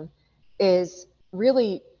classroom is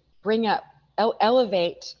really bring up,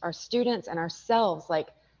 elevate our students and ourselves. Like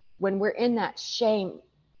when we're in that shame,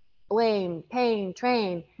 blame, pain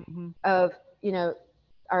train Mm-hmm. of, you know,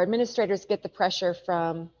 our administrators get the pressure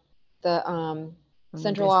from the From the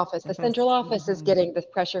central office. The central office is mm-hmm. getting the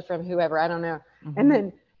pressure from whoever, I don't know. And Mm-hmm.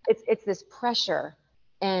 then it's this pressure,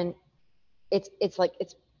 and it's like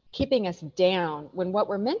it's keeping us down when what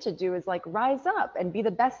we're meant to do is like rise up and be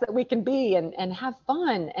the best that we can be, and have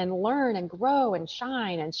fun and learn and grow and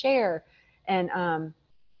shine and share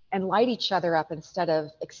and light each other up instead of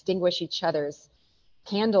extinguish each other's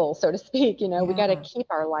candle, so to speak. You know, we got to Yeah. keep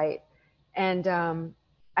our light. And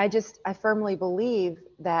I firmly believe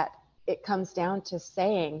that it comes down to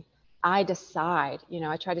saying, I decide. You know,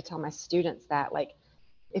 I try to tell my students that, like,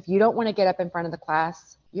 if you don't want to get up in front of the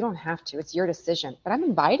class, you don't have to. It's your decision. But I'm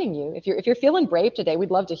inviting you. If you're feeling brave today, we'd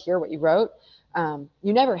love to hear what you wrote.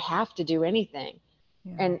 You never have to do anything.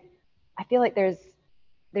 Yeah. And I feel like there's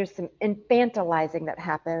some infantilizing that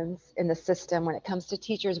happens in the system when it comes to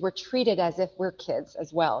teachers. We're treated as if we're kids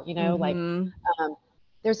as well. You know, like Mm-hmm. um,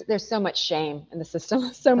 there's so much shame in the system.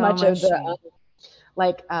 So So much of much the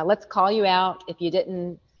shame. let's call you out if you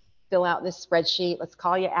didn't fill out this spreadsheet. Let's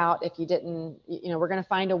call you out if you didn't. You know, we're going to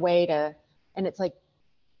find a way to. And it's like,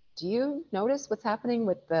 do you notice what's happening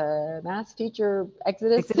with the math teacher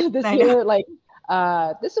exodus this I know. year? Like,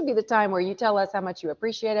 this would be the time where you tell us how much you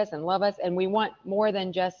appreciate us and love us, and we want more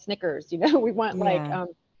than just Snickers. You know, we want Yeah.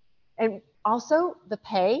 and also the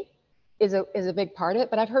pay is a big part of it.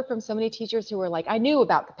 But I've heard from so many teachers who are like, I knew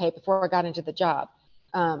about the pay before I got into the job.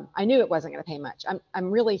 I knew it wasn't going to pay much.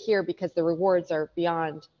 I'm really here because the rewards are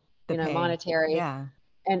beyond, The pay. monetary. Yeah.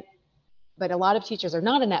 And but a lot of teachers are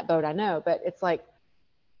not in that boat, I know. But it's like,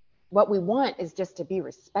 what we want is just to be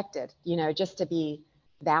respected, just to be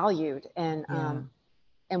valued. Yeah.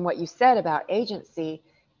 And what you said about agency,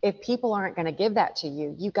 if people aren't going to give that to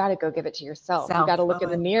you, you got to go give it to yourself. You got Self. to Oh, look in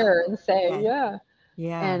I the love mirror that. and say, Yes. yeah.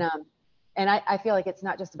 Yeah. And I feel like it's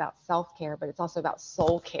not just about self-care, but it's also about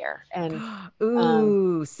soul care. And um,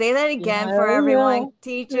 Ooh, say that again for yeah, yeah, everyone.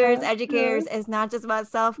 Teachers, yeah, yeah, educators, it's not just about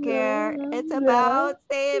self-care. yeah, It's yeah. about,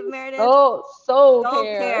 say it, Meredith, Soul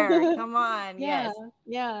care. self-care. Come on. Yeah, Yes.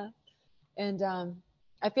 yeah. And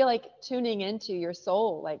I feel like tuning into your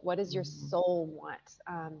soul, like, what does your Mhm. soul want?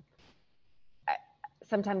 I,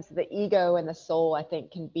 Sometimes the ego and the soul, I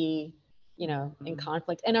think, can be, in Mhm.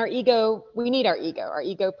 conflict. And our ego, we need our ego. Our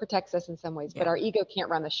ego protects us in some ways, but Yeah. our ego can't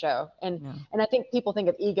run the show. And No. and I think people think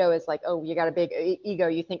of ego as like, oh, you got a big ego,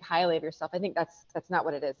 you think highly of yourself. I think that's not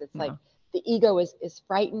what it is. It's like No. the ego is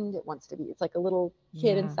frightened. It wants to be. It's like a little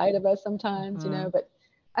kid Yeah. inside of us sometimes, Hmm. But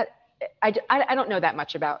I, I don't know that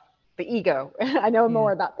much about the ego. I know Yeah.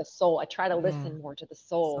 more about the soul. I try to Yeah. listen more to the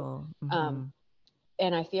soul. So, Um, mm-hmm.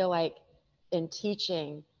 and I feel like in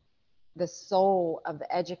teaching, the soul of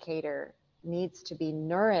the educator needs to be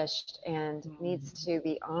nourished and needs Mm-hmm. to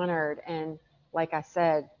be honored. And like I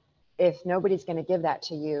said, if nobody's going to give that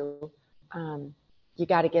to you, you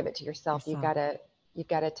got to give it to yourself. Yourself. You've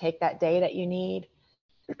got to take that day that you need,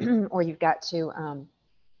 or you've got to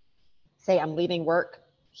say, I'm leaving work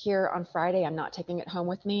here on Friday. I'm not taking it home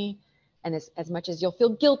with me. And as much as you'll feel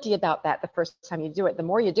guilty about that the first time you do it, the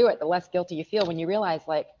more you do it, the less guilty you feel when you realize,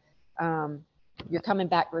 like, um, you're coming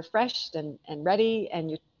back refreshed and ready,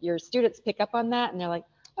 and your students pick up on that, and they're like,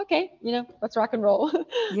 okay, let's rock and roll.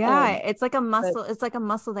 Yeah, it's like a But muscle. It's like a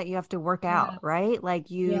muscle that you have to work yeah, out, right? Like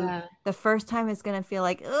yeah, the first time it's gonna feel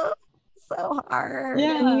like, oh, so hard.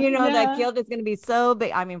 And yeah, that yeah, guilt is gonna be so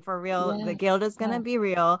big. I mean, for real, the yeah, guilt is yeah, gonna be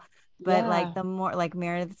real. But like yeah. the more, like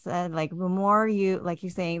Meredith said, like the more you, like you're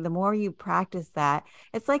saying, the more you practice that,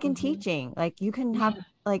 it's like in Hmm. teaching. Like you can have Yeah,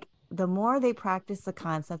 like the more they practice the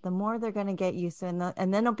concept, the more they're gonna get used to it,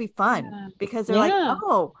 and then it'll be fun yeah, because they're like, yeah,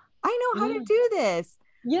 oh, I know how to yeah. do this.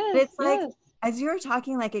 But Yes, it's like, yes. as you were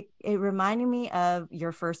talking, like it reminded me of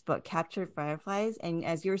your first book, Captured Fireflies. And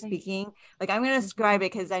as you were Thanks. speaking, like I'm going to describe Hmm.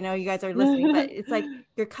 it because I know you guys are listening, but it's like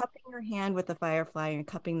you're cupping your hand with the firefly and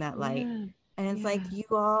cupping that light. Yeah, And it's like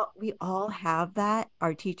yeah. we all have that.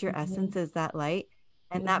 Our teacher Hmm. essence is that light.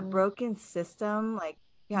 And that Hmm. broken system, like,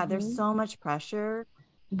 yeah, there's Hmm. so much pressure.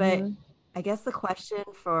 But Hmm. I guess the question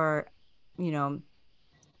you know,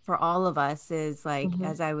 for all of us is like, Hmm.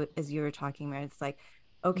 as you were talking about, it's like,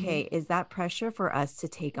 Hmm. okay, is that pressure for us to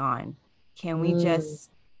take on? Can we Mm.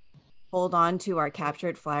 just hold on to our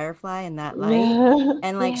captured firefly and that light Yeah,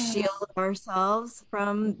 and like yeah. shield ourselves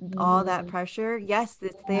from all that Hmm. pressure? Yes,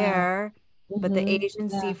 it's Yeah, there, but the Yeah.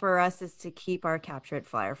 agency for us is to keep our captured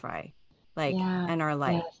firefly, like, Yeah. and our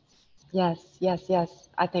light. Yes. Yes. Yes. Yes.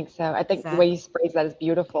 I think so. I Is think the way that you phrase that is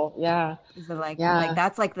beautiful. Yeah. is it like Yeah.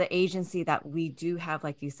 that's like the agency that we do have,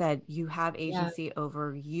 like you said, you have Yeah. agency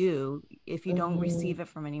over you. If you don't Hmm. receive it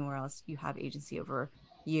from anywhere else, you have agency over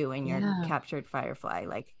you and your Yeah. captured firefly.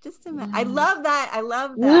 Like, just I Yeah. love that. I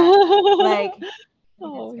love that. Like you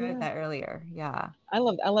Oh, described yeah. that earlier. Yeah. I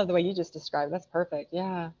love the way you just described. That's perfect.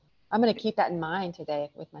 Yeah. I'm going to keep that in mind today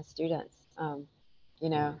with my students. You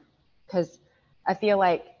know, because I feel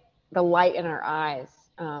like the light in our eyes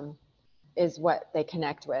is what they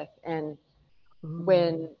connect with. And Ooh.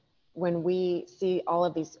 when when we see all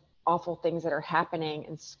of these awful things that are happening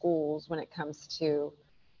in schools when it comes to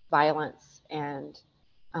violence and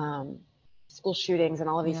um, school shootings and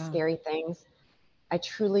all of these Yeah. scary things, I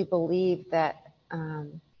truly believe that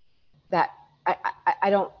that I I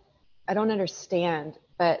don't understand,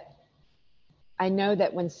 but I know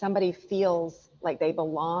that when somebody feels like they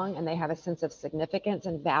belong and they have a sense of significance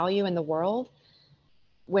and value in the world,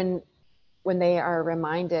 when when they are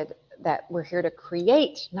reminded that we're here to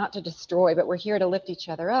create, not to destroy, but we're here to lift each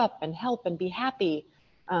other up and help and be happy,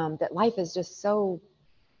 that life is just so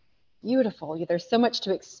beautiful. There's so much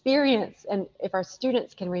to experience. And if our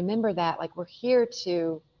students can remember that, like we're here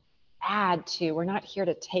to add to, we're not here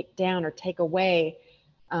to take down or take away.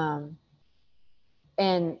 Um,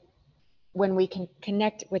 and when we can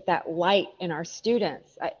connect with that light in our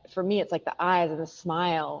students, for me, it's like the eyes and the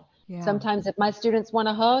smile. Yeah. Sometimes if my students want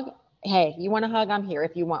a hug, hey, you want a hug? I'm here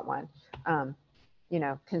if you want one. Um,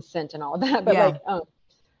 consent and all of that. But Yeah. like,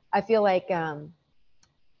 I feel like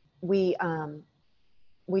we um,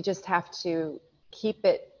 we just have to keep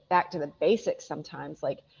it back to the basics sometimes.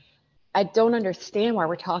 Like, I don't understand why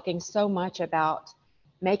we're talking so much about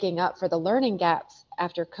making up for the learning gaps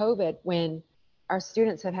after COVID when our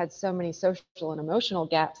students have had so many social and emotional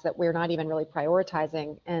gaps that we're not even really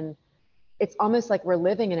prioritizing. And it's almost like we're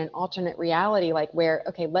living in an alternate reality, like where,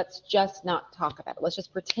 okay, let's just not talk about it. Let's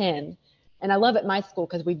just pretend. And I love at my school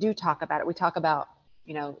because we do talk about it. We talk about,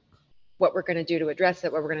 you know, what we're going to do to address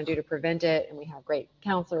it, what we're going to do to prevent it. And we have great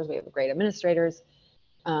counselors, we have great administrators.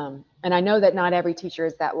 And I know that not every teacher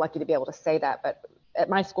is that lucky to be able to say that, but at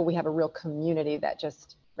my school, we have a real community that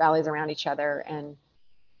just rallies around each other and,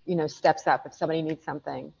 steps up if somebody needs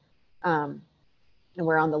something. Um, and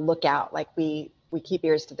we're on the lookout. Like we keep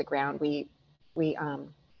ears to the ground. We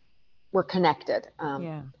we're connected.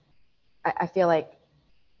 Yeah. I feel like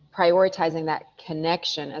prioritizing that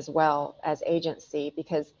connection as well as agency,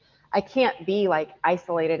 because I can't be like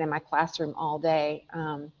isolated in my classroom all day.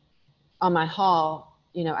 On my hall,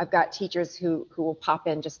 I've got teachers who will pop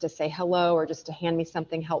in just to say hello or just to hand me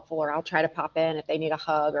something helpful, or I'll try to pop in if they need a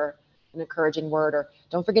hug or an encouraging word, or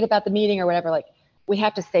don't forget about the meeting or whatever. Like, we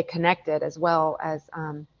have to stay connected as well as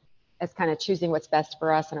kind of choosing what's best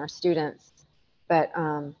for us and our students. But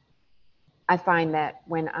I find that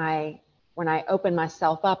when I open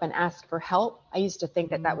myself up and ask for help, I used to think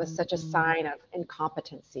that that was such a Mm-hmm. sign of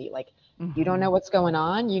incompetency. Like, you don't Mm-hmm. know what's going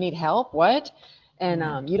on, you need help, what? And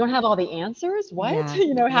Yeah. you don't have all the answers, what?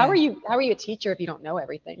 Yeah. How are Yeah. you a teacher if you don't know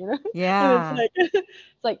everything? And it's Yeah. like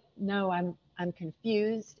it's like, no, I'm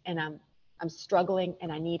confused and I'm struggling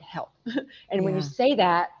and I need help. And when you Yeah. say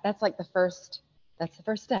that, that's the first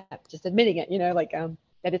step, just admitting it, like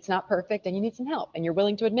that it's not perfect and you need some help and you're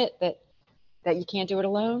willing to admit that you can't do it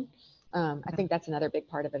alone. I Yeah. think that's another big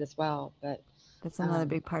part of it as well. But That's another um,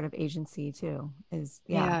 big part of agency too, is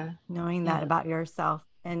yeah, yeah, knowing that yeah, about yourself.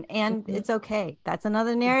 And mhm, it's okay. That's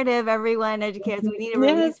another narrative, everyone, educators. mhm. We need to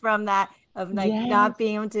Yes, release from that of like yes, not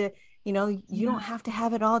being able to, you yeah, don't have to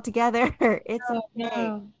have it all together. It's no, okay.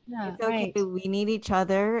 no, yeah, It's okay. right, We need each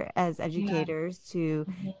other as yeah, educators to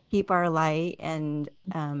mhm, keep our light and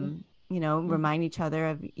mhm, mhm, remind each other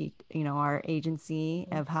of our agency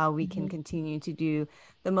of how we can mhm, continue to do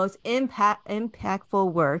the most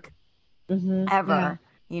impactful work mhm, yeah, ever,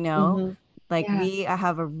 mhm, like yeah, we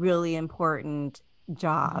have a really important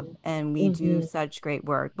job mhm, and we do mhm, such great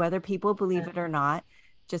work, whether people believe it or not.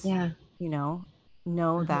 Just, yeah, you know,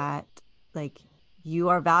 know uh-huh, that like you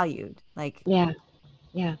are valued. Like, yeah,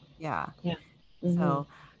 yeah, yeah. yeah, mhm, So,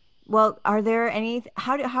 well, are there any,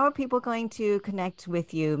 how are people going to connect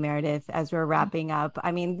with you, Meredith, as we're wrapping up?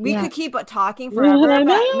 I mean, we yeah. could keep talking forever, I but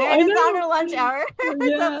know, I Meredith's on know. her lunch hour. So,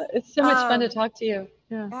 Yeah, it's so much fun to um, talk to you.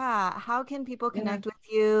 Yeah, yeah. How can people yeah. connect with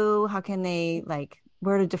you? How can they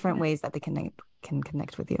what are different ways that they can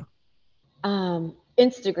connect with you?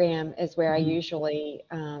 Instagram is where I Mhm. usually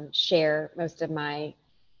share most of my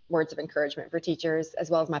words of encouragement for teachers, as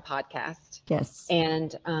well as my podcast. Yes.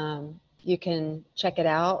 And you can check it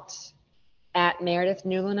out at Meredith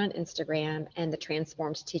Newlin on Instagram and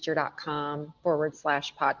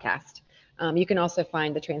thetransformedteacher.com/podcast. You can also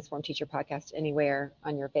find the Transformed Teacher podcast anywhere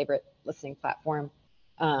on your favorite listening platform.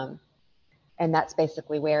 And that's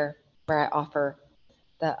basically where I offer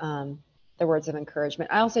the words of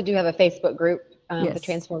encouragement. I also do have a Facebook group, the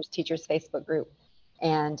Transformed Teachers Facebook group.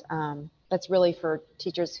 And that's really for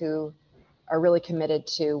teachers who are really committed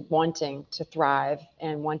to wanting to thrive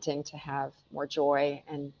and wanting to have more joy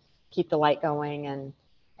and keep the light going and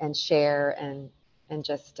share and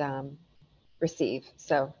just receive.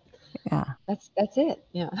 So yeah, that's it.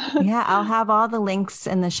 Yeah. Yeah, I'll have all the links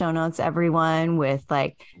in the show notes, everyone, with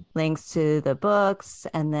like links to the books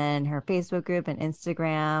and then her Facebook group and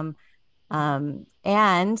Instagram.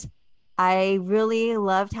 And I really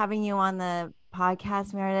loved having you on the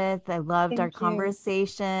podcast, Meredith. I loved our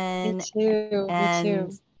conversation. Me too.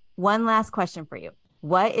 And one last question for you.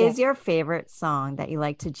 What is your favorite song that you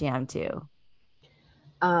like to jam to?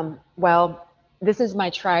 Well, this is my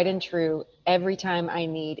tried and true every time I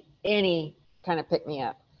need any kind of pick me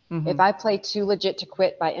up. Mm-hmm. If I play Too Legit to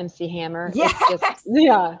Quit by MC Hammer, it's just,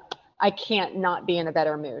 I can't not be in a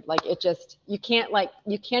better mood. Like it just, you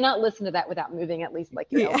cannot listen to that without moving at least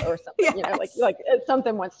like your elbow or something, like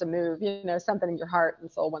something wants to move, something in your heart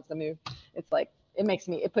and soul wants to move. It's like,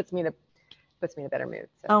 it puts me in a better mood.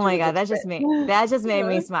 So, oh my God, that just made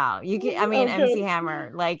me smile. MC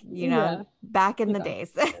Hammer, back in the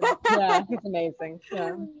days. Yeah, he's amazing.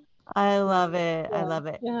 Yeah. I love it. I love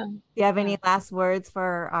it. Yeah. Do you have any last words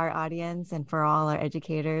for our audience and for all our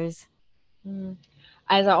educators?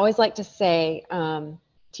 As I always like to say,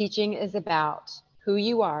 teaching is about who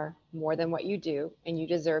you are more than what you do, and you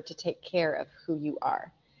deserve to take care of who you are.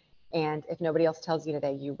 And if nobody else tells you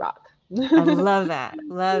today, you rock. I love that.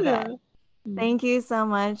 Love that. Thank you so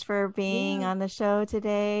much for being on the show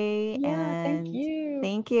today. And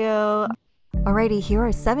thank you. Alrighty, here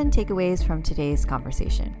are 7 takeaways from today's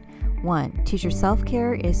conversation. 1. Teacher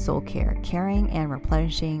self-care is soul care, caring and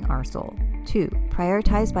replenishing our soul. 2.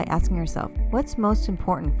 Prioritize by asking yourself, what's most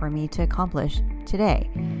important for me to accomplish today?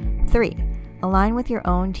 3. Align with your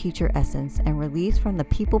own teacher essence and release from the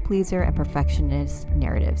people pleaser and perfectionist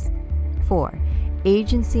narratives. 4.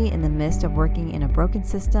 Agency in the midst of working in a broken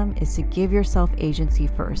system is to give yourself agency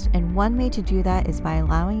first, and one way to do that is by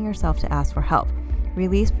allowing yourself to ask for help.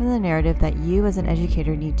 Release from the narrative that you as an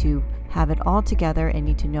educator need to have it all together and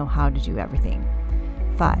need to know how to do everything.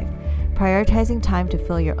 5. Prioritizing time to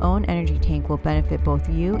fill your own energy tank will benefit both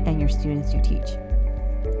you and your students you teach.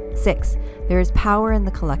 6. There is power in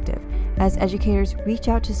the collective. As educators, reach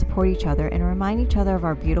out to support each other and remind each other of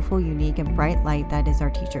our beautiful, unique, and bright light that is our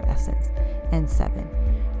teacher essence. And 7.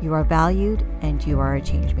 You are valued and you are a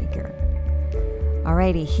change maker.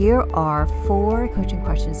 Alrighty, here are 4 coaching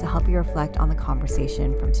questions to help you reflect on the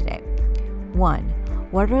conversation from today. 1.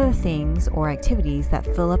 What are the things or activities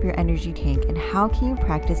that fill up your energy tank, and how can you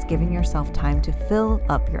practice giving yourself time to fill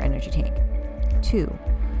up your energy tank? 2.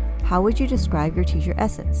 How would you describe your teacher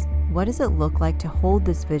essence? What does it look like to hold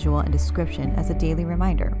this visual and description as a daily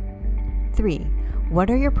reminder? 3. What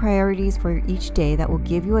are your priorities for each day that will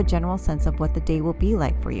give you a general sense of what the day will be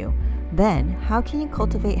like for you? Then, how can you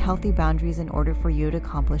cultivate healthy boundaries in order for you to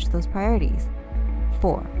accomplish those priorities?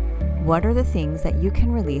 4. What are the things that you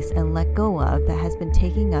can release and let go of that has been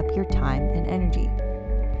taking up your time and energy?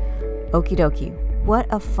 Okie dokie. What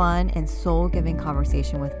a fun and soul-giving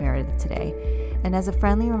conversation with Meredith today. And as a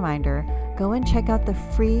friendly reminder, go and check out the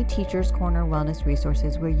free Teachers Corner Wellness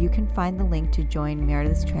resources where you can find the link to join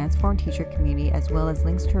Meredith's Transformed Teacher community, as well as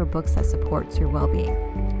links to her books that supports your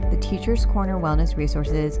well-being. The Teachers Corner Wellness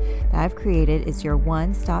resources that I've created is your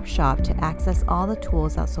one-stop shop to access all the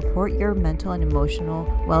tools that support your mental and emotional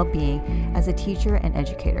well-being as a teacher and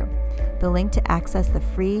educator. The link to access the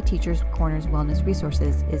free Teachers Corner's Wellness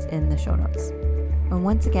resources is in the show notes. And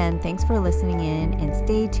once again, thanks for listening in, and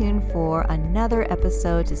stay tuned for another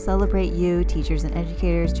episode to celebrate you, teachers and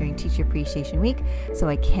educators, during Teacher Appreciation Week. So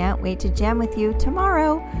I can't wait to jam with you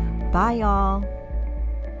tomorrow. Bye, y'all.